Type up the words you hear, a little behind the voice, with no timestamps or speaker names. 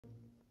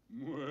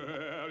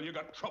Well, you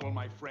got trouble,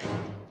 my friend.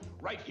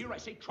 Right here, I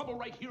say trouble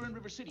right here in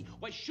River City.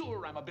 Why,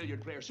 sure, I'm a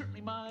billiard player.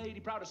 Certainly mighty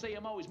proud to say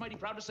I'm always mighty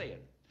proud to say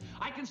it.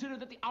 I consider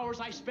that the hours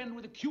I spend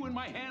with a cue in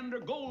my hand are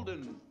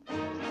golden.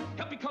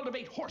 Help me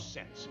cultivate horse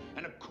sense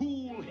and a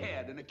cool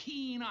head and a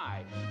keen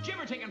eye. Did you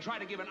ever take and try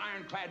to give an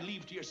ironclad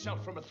leave to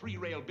yourself from a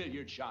three-rail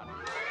billiard shot?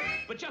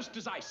 But just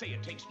as I say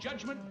it takes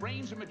judgment,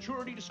 brains, and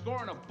maturity to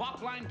score in a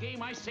bop-line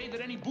game, I say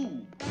that any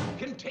boob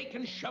can take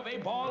and shove a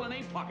ball in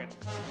a pocket.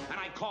 And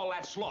I call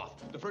that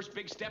sloth. The first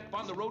big step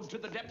on the road to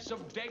the depths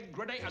of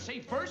degradation. I say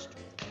first,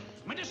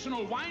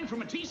 medicinal wine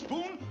from a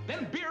teaspoon,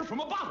 then beer from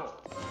a bottle.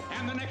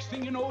 And the next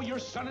thing you know, your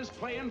son is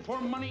playing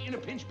for money in a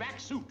pinchback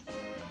suit.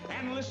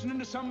 And listening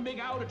to some big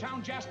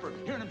out-of-town Jasper,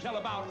 hearing him tell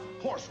about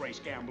horse race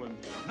gambling.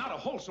 Not a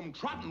wholesome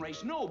trotting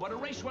race, no, but a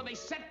race where they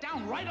set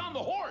down right on the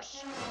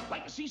horse.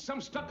 Like to see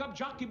some stuck-up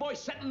jockey boy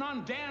setting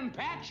on Dan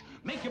Patch?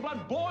 Make your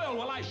blood boil,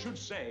 well, I should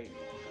say.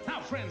 Now,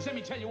 friends, let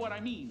me tell you what I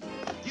mean.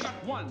 You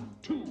got 1,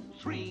 2,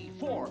 3,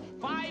 4,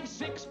 5,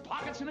 6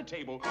 pockets in a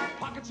table.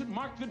 Pockets that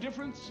mark the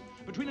difference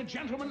between a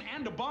gentleman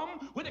and a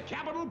bum with a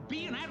capital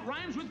B, and that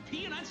rhymes with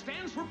P, and that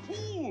stands for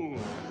pool.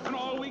 And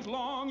all week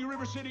long, your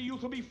River City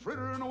youth will be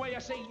frittering away. I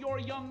say your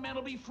young men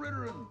will be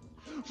frittering.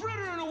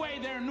 Frittering away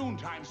their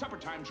noontime, supper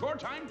time, chore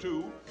time,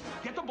 too.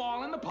 Get the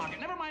ball in the pocket.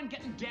 Never mind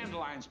getting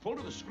dandelions pulled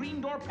or the screen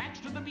door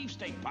patched or the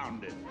beefsteak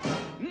pounded.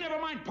 Never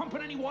mind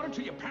pumping any water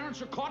till your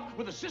parents are caught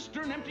with a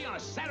cistern empty on a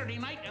Saturday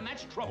night, and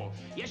that's trouble.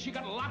 Yes, you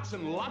got lots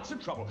and lots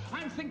of trouble.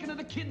 I'm thinking of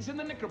the kids in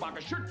the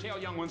Knickerbocker, shirt-tail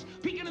young ones,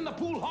 peeking in the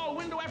pool hall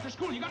window after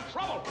school. You got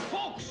trouble,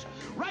 folks,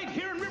 right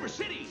here in River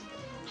City.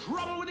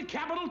 Trouble with a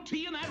capital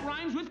T, and that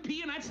rhymes with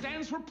P, and that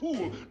stands for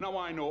pool. Now,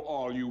 I know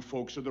all you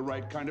folks are the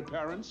right kind of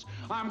parents.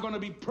 I'm going to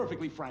be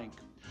perfectly frank.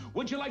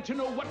 Would you like to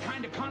know what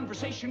kind of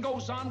conversation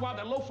goes on while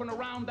they're loafing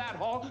around that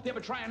hall? They'll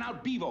be trying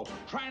out Bevo,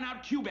 trying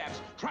out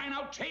Q-Babs, trying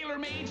out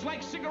tailor-mades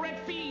like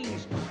cigarette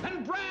fiends,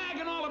 and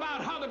bragging all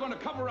about how they're going to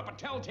cover up a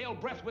telltale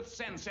breath with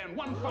Sen-Sen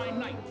one fine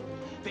night.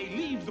 They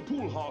leave the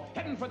pool hall,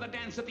 heading for the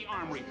dance at the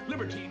Armory.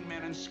 Libertine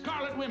men and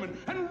scarlet women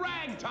and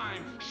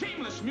ragtime,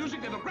 shameless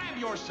music that'll grab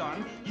your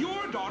son,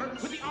 your daughter,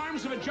 with the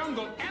arms of a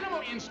jungle,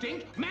 animal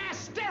instinct,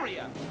 mass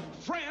hysteria.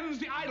 Friends,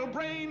 the idle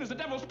brain is the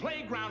devil's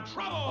playground.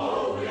 Trouble!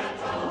 Oh, we got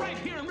trouble! Right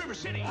here in River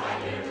City.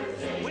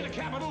 With a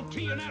capital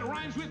T, and that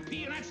rhymes with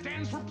P, and that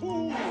stands for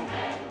pool.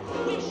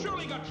 We've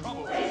surely got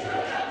trouble.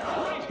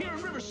 Right here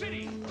in River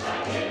City.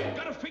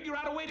 Got to figure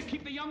out a way to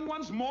keep the young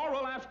ones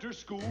moral after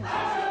school.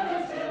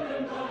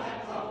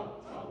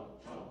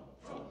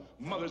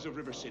 Mothers of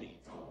River City,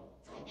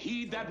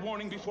 heed that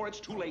warning before it's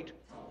too late.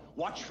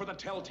 Watch for the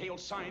telltale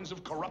signs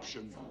of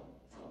corruption.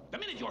 The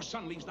minute your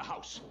son leaves the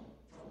house,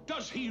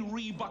 does he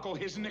rebuckle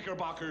his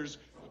knickerbockers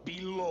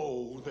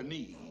below the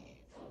knee?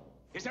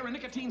 Is there a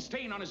nicotine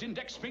stain on his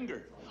index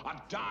finger?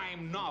 A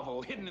dime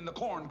novel hidden in the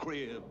corn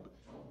crib?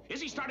 Is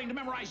he starting to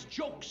memorize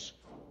jokes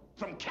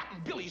from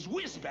Captain Billy's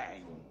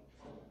whiz-bang?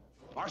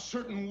 Are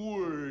certain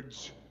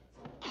words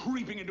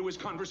creeping into his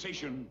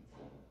conversation?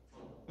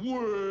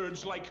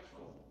 Words like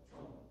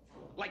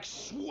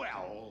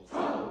swell.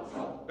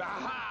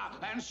 Aha,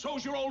 and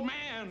so's your old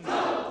man.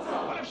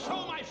 But if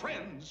so, my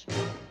friends,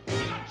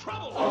 you got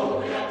trouble.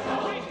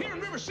 Right here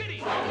in River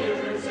City.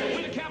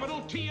 With a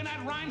capital T, and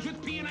that rhymes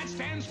with P, and that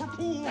stands for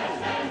pool.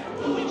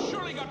 We've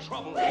surely got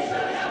trouble.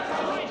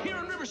 Right here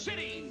in River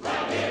City.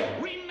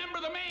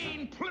 Remember the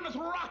Maine, Plymouth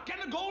Rock, and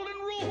the Golden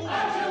Rule.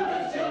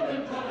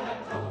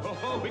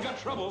 Oh, we got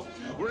trouble.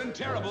 We're in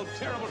terrible,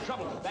 terrible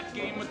trouble. That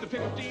game with the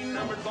 15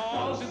 numbered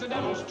balls is the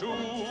devil's tool.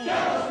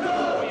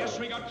 Oh, yes,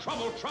 we got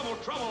trouble, trouble,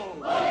 trouble.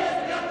 Oh,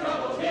 yes, we got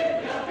trouble.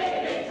 Yes, we got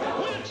big, big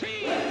trouble. With a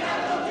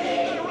T.